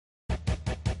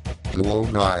Hello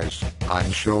guys, I'm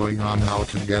showing on how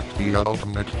to get the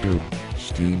Ultimate Doom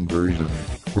Steam version,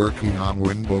 working on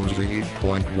Windows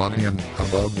 8.1 and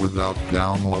above without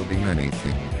downloading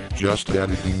anything, just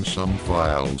editing some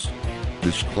files.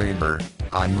 Disclaimer,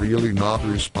 I'm really not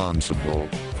responsible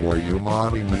for you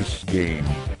modding this game,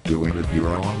 do it at your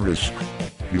own risk.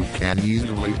 You can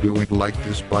easily do it like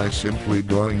this by simply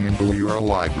going into your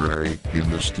library in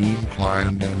the Steam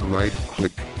client and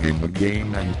right-click in the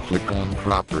game and click on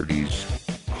Properties.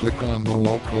 Click on the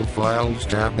Local Files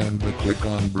tab and click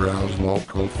on Browse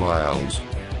Local Files.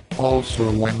 Also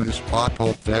when this pop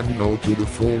up, then go to the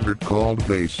folder called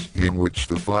Base, in which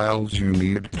the files you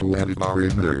need to edit are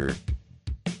in there.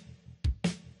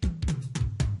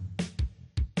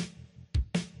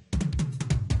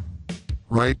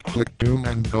 Right-click Doom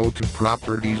and go to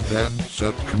Properties, then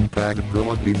set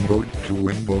compatibility mode to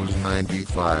Windows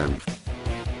 95.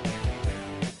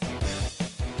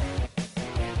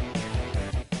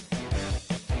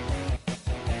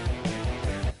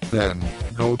 Then,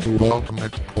 go to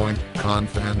Ultimate Point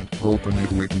Conf and open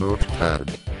it with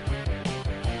Notepad.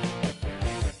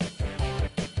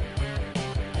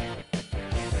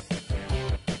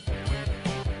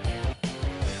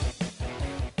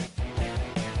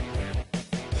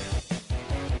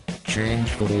 Change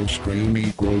photo screen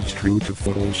equals true to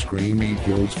photo screen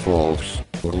equals false,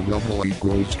 photo double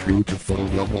equals true to photo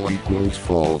double equals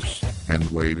false, and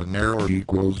weight and error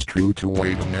equals true to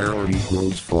weight and error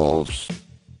equals false.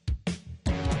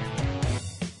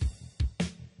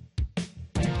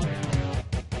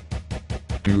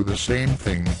 Do the same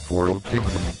thing for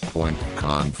Ultimate Point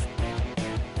Conf.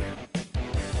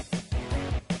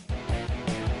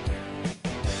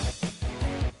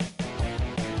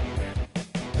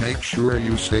 Make sure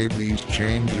you save these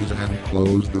changes and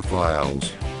close the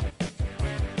files.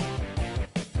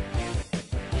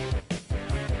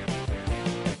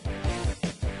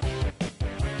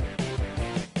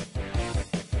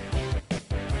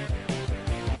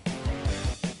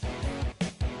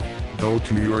 Go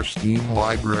to your Steam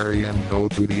library and go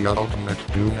to the Ultimate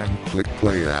Doom and click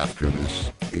play after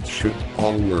this. It should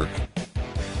all work.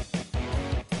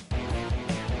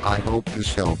 I hope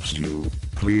this helps you.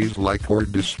 Please like or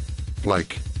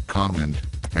dislike, comment,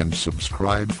 and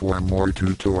subscribe for more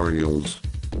tutorials.